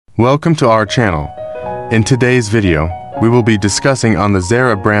Welcome to our channel. In today's video, we will be discussing on the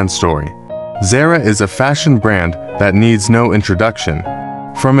Zara brand story. Zara is a fashion brand that needs no introduction.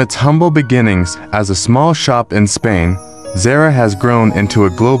 From its humble beginnings as a small shop in Spain, Zara has grown into a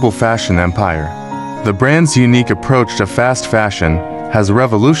global fashion empire. The brand's unique approach to fast fashion has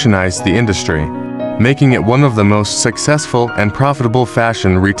revolutionized the industry, making it one of the most successful and profitable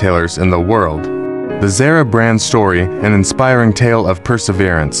fashion retailers in the world. The Zara brand story, an inspiring tale of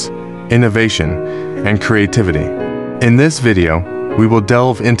perseverance, innovation, and creativity. In this video, we will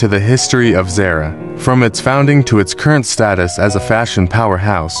delve into the history of Zara, from its founding to its current status as a fashion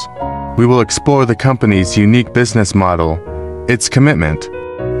powerhouse. We will explore the company's unique business model, its commitment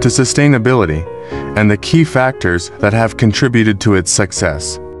to sustainability, and the key factors that have contributed to its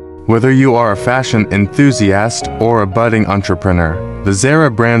success. Whether you are a fashion enthusiast or a budding entrepreneur, the Zara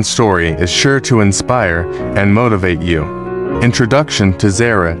brand story is sure to inspire and motivate you. Introduction to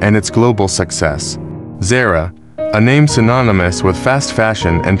Zara and its global success. Zara, a name synonymous with fast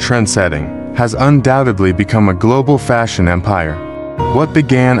fashion and trend-setting, has undoubtedly become a global fashion empire. What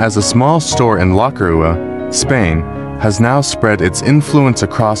began as a small store in La Coruña, Spain, has now spread its influence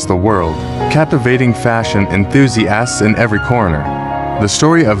across the world, captivating fashion enthusiasts in every corner. The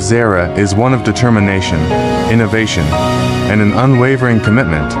story of Zara is one of determination, innovation, and an unwavering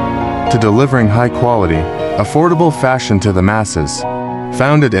commitment to delivering high-quality, affordable fashion to the masses.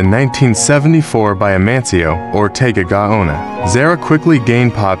 Founded in 1974 by Amancio Ortega Gaona, Zara quickly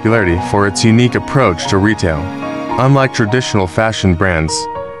gained popularity for its unique approach to retail. Unlike traditional fashion brands,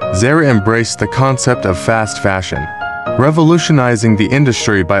 Zara embraced the concept of fast fashion, revolutionizing the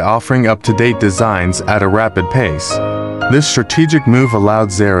industry by offering up-to-date designs at a rapid pace. This strategic move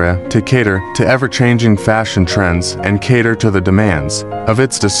allowed Zara to cater to ever-changing fashion trends and cater to the demands of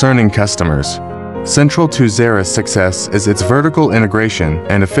its discerning customers. Central to Zara's success is its vertical integration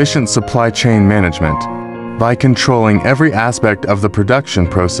and efficient supply chain management. By controlling every aspect of the production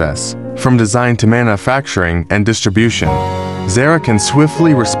process, from design to manufacturing and distribution, Zara can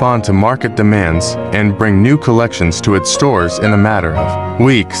swiftly respond to market demands and bring new collections to its stores in a matter of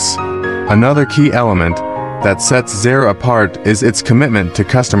weeks. Another key element that sets Zara apart is its commitment to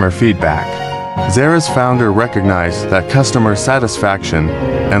customer feedback. Zara's founder recognized that customer satisfaction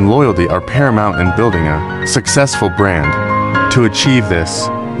and loyalty are paramount in building a successful brand. To achieve this,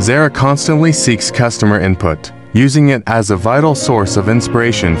 Zara constantly seeks customer input, using it as a vital source of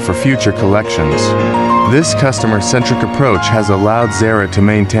inspiration for future collections. This customer-centric approach has allowed Zara to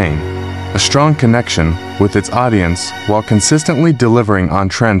maintain a strong connection with its audience while consistently delivering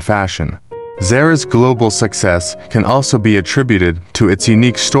on-trend fashion. Zara's global success can also be attributed to its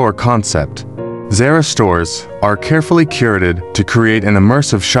unique store concept. Zara stores are carefully curated to create an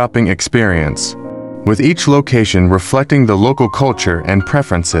immersive shopping experience, with each location reflecting the local culture and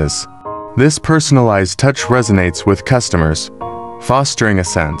preferences. This personalized touch resonates with customers, fostering a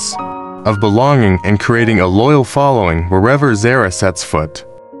sense of belonging and creating a loyal following wherever Zara sets foot.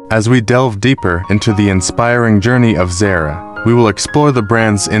 As we delve deeper into the inspiring journey of Zara, we will explore the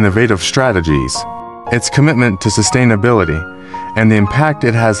brand's innovative strategies, its commitment to sustainability, and the impact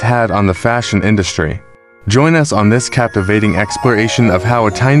it has had on the fashion industry. Join us on this captivating exploration of how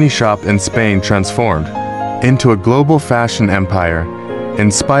a tiny shop in Spain transformed into a global fashion empire,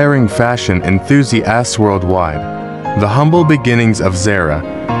 inspiring fashion enthusiasts worldwide. The humble beginnings of Zara,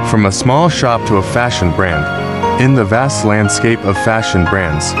 from a small shop to a fashion brand. In the vast landscape of fashion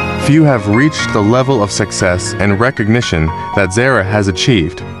brands, few have reached the level of success and recognition that Zara has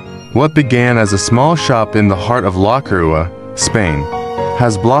achieved. What began as a small shop in the heart of La Coruña, Spain,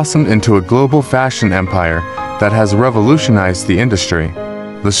 has blossomed into a global fashion empire that has revolutionized the industry.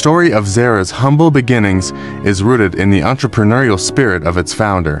 The story of Zara's humble beginnings is rooted in the entrepreneurial spirit of its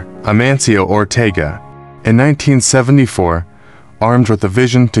founder, Amancio Ortega. In 1974, armed with a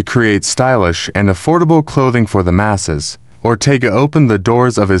vision to create stylish and affordable clothing for the masses, Ortega opened the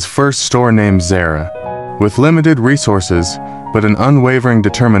doors of his first store named Zara. With limited resources, but an unwavering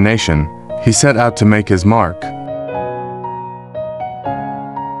determination, he set out to make his mark.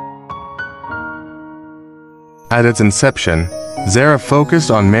 At its inception, Zara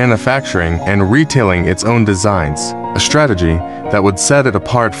focused on manufacturing and retailing its own designs, a strategy that would set it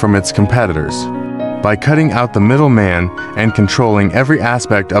apart from its competitors. By cutting out the middleman and controlling every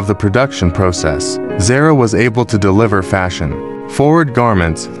aspect of the production process, Zara was able to deliver fashion-forward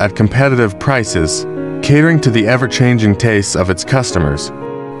garments at competitive prices, catering to the ever-changing tastes of its customers.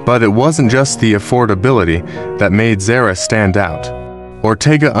 But it wasn't just the affordability that made Zara stand out.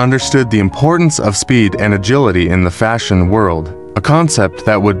 Ortega understood the importance of speed and agility in the fashion world, a concept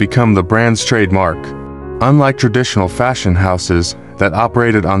that would become the brand's trademark. Unlike traditional fashion houses that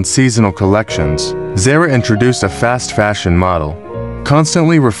operated on seasonal collections, Zara introduced a fast fashion model,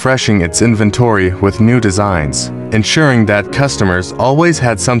 constantly refreshing its inventory with new designs, ensuring that customers always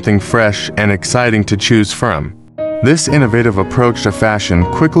had something fresh and exciting to choose from. This innovative approach to fashion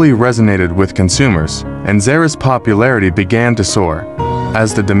quickly resonated with consumers, and Zara's popularity began to soar.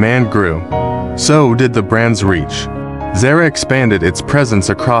 As the demand grew, so did the brand's reach. Zara expanded its presence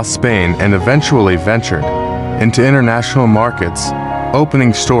across Spain and eventually ventured into international markets,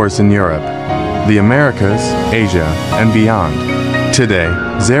 opening stores in Europe, the Americas, Asia, and beyond. Today,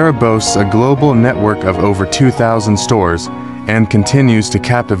 Zara boasts a global network of over 2,000 stores and continues to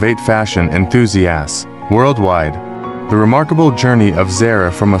captivate fashion enthusiasts worldwide. The remarkable journey of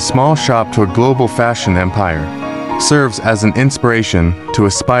Zara from a small shop to a global fashion empire serves as an inspiration to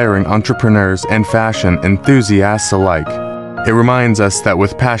aspiring entrepreneurs and fashion enthusiasts alike. It reminds us that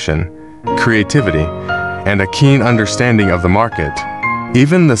with passion, creativity, and a keen understanding of the market,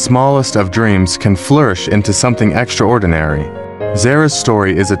 even the smallest of dreams can flourish into something extraordinary. Zara's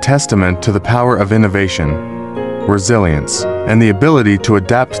story is a testament to the power of innovation, resilience, and the ability to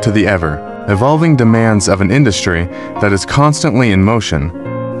adapt to the ever-evolving demands of an industry that is constantly in motion.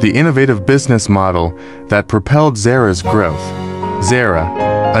 The innovative business model that propelled Zara's growth. Zara,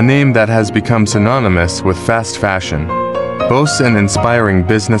 a name that has become synonymous with fast fashion, boasts an inspiring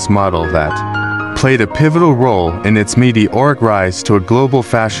business model that played a pivotal role in its meteoric rise to a global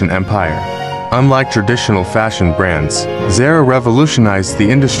fashion empire. Unlike traditional fashion brands, Zara revolutionized the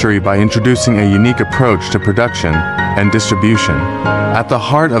industry by introducing a unique approach to production and distribution. At the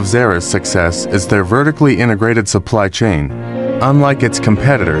heart of Zara's success is their vertically integrated supply chain. Unlike its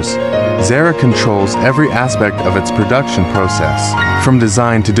competitors, Zara controls every aspect of its production process, from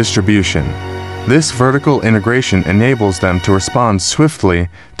design to distribution. This vertical integration enables them to respond swiftly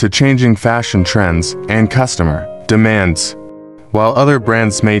to changing fashion trends and customer demands. While other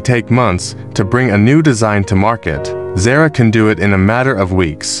brands may take months to bring a new design to market, Zara can do it in a matter of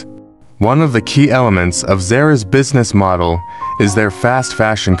weeks. One of the key elements of Zara's business model is their fast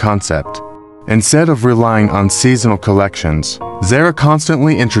fashion concept. Instead of relying on seasonal collections, Zara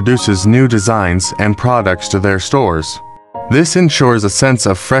constantly introduces new designs and products to their stores. This ensures a sense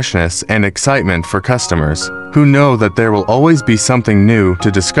of freshness and excitement for customers, who know that there will always be something new to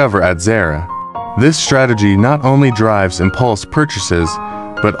discover at Zara. This strategy not only drives impulse purchases,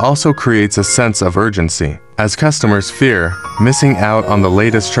 but also creates a sense of urgency, as customers fear missing out on the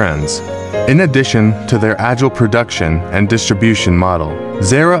latest trends. In addition to their agile production and distribution model,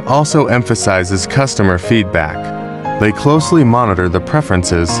 Zara also emphasizes customer feedback. They closely monitor the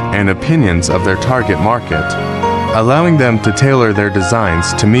preferences and opinions of their target market, allowing them to tailor their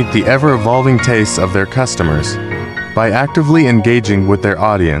designs to meet the ever-evolving tastes of their customers. By actively engaging with their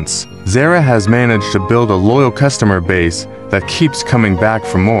audience, Zara has managed to build a loyal customer base that keeps coming back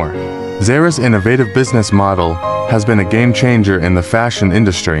for more. Zara's innovative business model has been a game changer in the fashion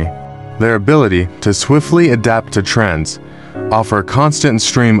industry. Their ability to swiftly adapt to trends, offer a constant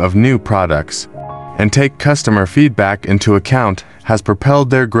stream of new products, and take customer feedback into account has propelled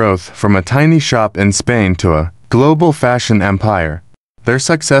their growth from a tiny shop in Spain to a global fashion empire. Their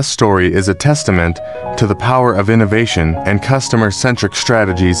success story is a testament to the power of innovation and customer-centric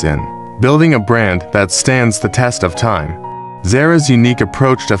strategies in building a brand that stands the test of time. Zara's unique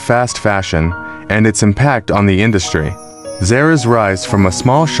approach to fast fashion and its impact on the industry. Zara's rise from a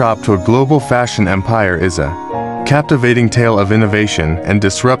small shop to a global fashion empire is a captivating tale of innovation and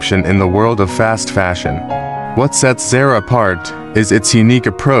disruption in the world of fast fashion. What sets Zara apart is its unique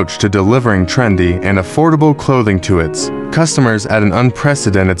approach to delivering trendy and affordable clothing to its customers at an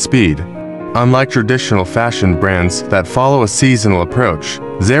unprecedented speed. Unlike traditional fashion brands that follow a seasonal approach,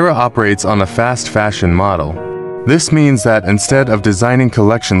 Zara operates on a fast fashion model. This means that instead of designing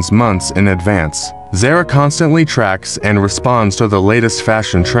collections months in advance, Zara constantly tracks and responds to the latest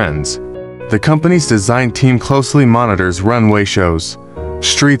fashion trends. The company's design team closely monitors runway shows,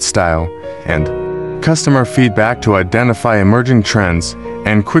 street style, and customer feedback to identify emerging trends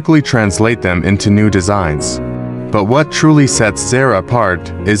and quickly translate them into new designs. But what truly sets Zara apart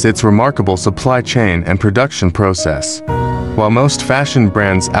is its remarkable supply chain and production process. While most fashion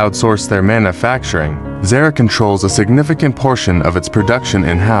brands outsource their manufacturing, Zara controls a significant portion of its production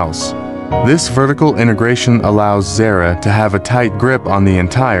in-house. This vertical integration allows Zara to have a tight grip on the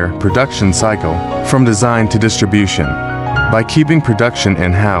entire production cycle, from design to distribution. By keeping production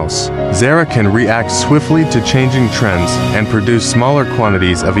in-house, Zara can react swiftly to changing trends and produce smaller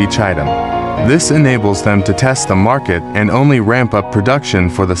quantities of each item. This enables them to test the market and only ramp up production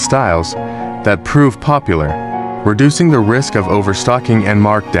for the styles that prove popular, reducing the risk of overstocking and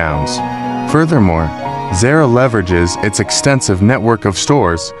markdowns. Furthermore, Zara leverages its extensive network of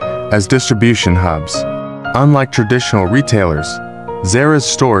stores as distribution hubs. Unlike traditional retailers, Zara's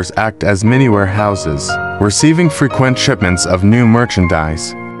stores act as mini warehouses, receiving frequent shipments of new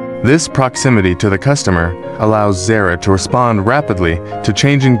merchandise. This proximity to the customer allows Zara to respond rapidly to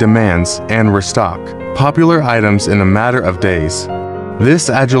changing demands and restock popular items in a matter of days. This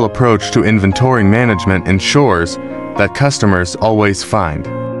agile approach to inventory management ensures that customers always find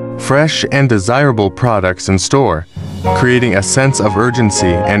fresh and desirable products in store, creating a sense of urgency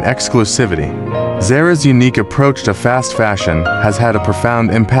and exclusivity. Zara's unique approach to fast fashion has had a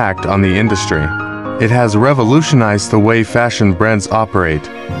profound impact on the industry. It has revolutionized the way fashion brands operate,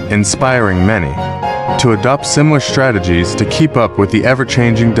 inspiring many to adopt similar strategies to keep up with the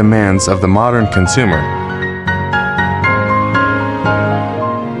ever-changing demands of the modern consumer.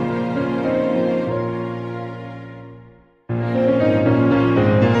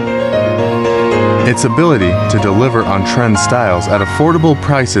 Its ability to deliver on trend styles at affordable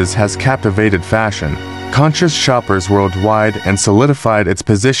prices has captivated fashion-conscious shoppers worldwide and solidified its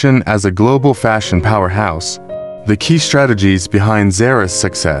position as a global fashion powerhouse. The key strategies behind Zara's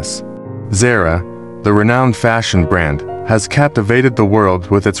success. Zara, the renowned fashion brand, has captivated the world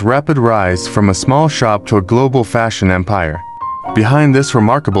with its rapid rise from a small shop to a global fashion empire. Behind this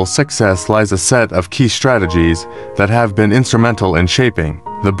remarkable success lies a set of key strategies that have been instrumental in shaping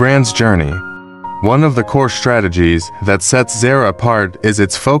the brand's journey. One of the core strategies that sets Zara apart is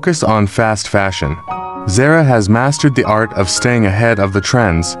its focus on fast fashion. Zara has mastered the art of staying ahead of the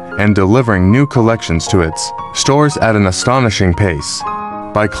trends and delivering new collections to its stores at an astonishing pace.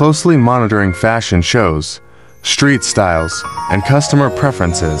 By closely monitoring fashion shows, street styles, and customer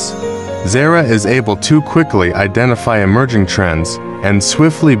preferences, Zara is able to quickly identify emerging trends and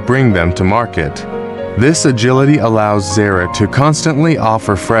swiftly bring them to market. This agility allows Zara to constantly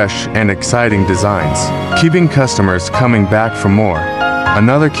offer fresh and exciting designs, keeping customers coming back for more.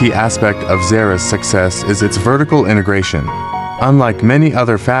 Another key aspect of Zara's success is its vertical integration. Unlike many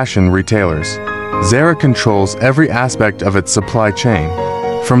other fashion retailers, Zara controls every aspect of its supply chain,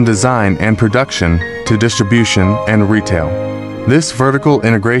 from design and production to distribution and retail. This vertical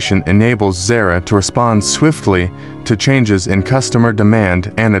integration enables Zara to respond swiftly to changes in customer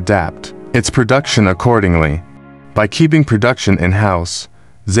demand and adapt its production accordingly. By keeping production in-house,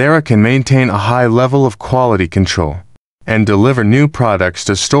 Zara can maintain a high level of quality control and deliver new products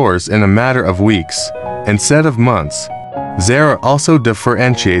to stores in a matter of weeks instead of months. Zara also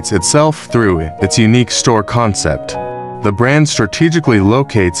differentiates itself through its unique store concept. The brand strategically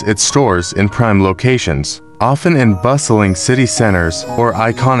locates its stores in prime locations, often in bustling city centers or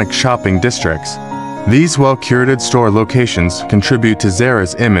iconic shopping districts. These well-curated store locations contribute to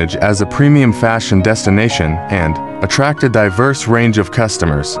Zara's image as a premium fashion destination and attract a diverse range of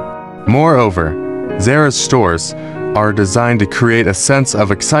customers. Moreover, Zara's stores are designed to create a sense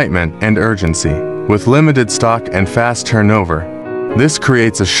of excitement and urgency. With limited stock and fast turnover, this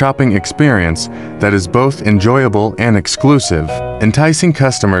creates a shopping experience that is both enjoyable and exclusive, enticing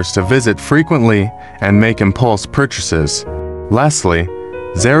customers to visit frequently and make impulse purchases. Lastly,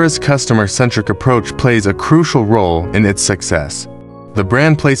 Zara's customer-centric approach plays a crucial role in its success. The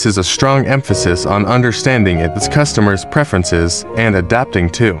brand places a strong emphasis on understanding its customers' preferences and adapting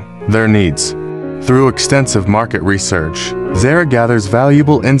to their needs. Through extensive market research, Zara gathers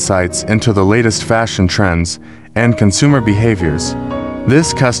valuable insights into the latest fashion trends and consumer behaviors.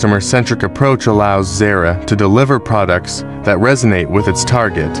 This customer-centric approach allows Zara to deliver products that resonate with its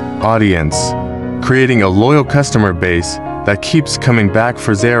target audience, creating a loyal customer base that keeps coming back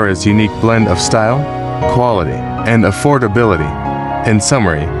for Zara's unique blend of style, quality, and affordability. In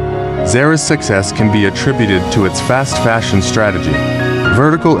summary, Zara's success can be attributed to its fast fashion strategy,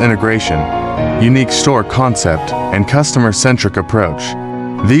 vertical integration, unique store concept, and customer-centric approach.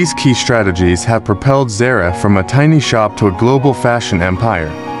 These key strategies have propelled Zara from a tiny shop to a global fashion empire,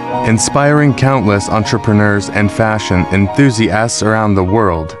 inspiring countless entrepreneurs and fashion enthusiasts around the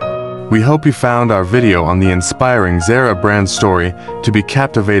world. We hope you found our video on the inspiring Zara brand story to be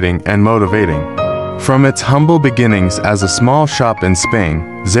captivating and motivating. From its humble beginnings as a small shop in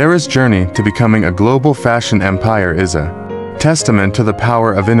Spain, Zara's journey to becoming a global fashion empire is a testament to the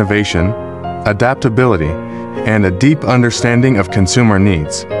power of innovation, adaptability, and a deep understanding of consumer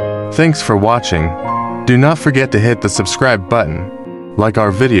needs. Thanks for watching. Do not forget to hit the subscribe button, like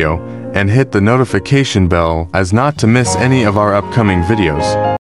our video, and hit the notification bell as not to miss any of our upcoming videos.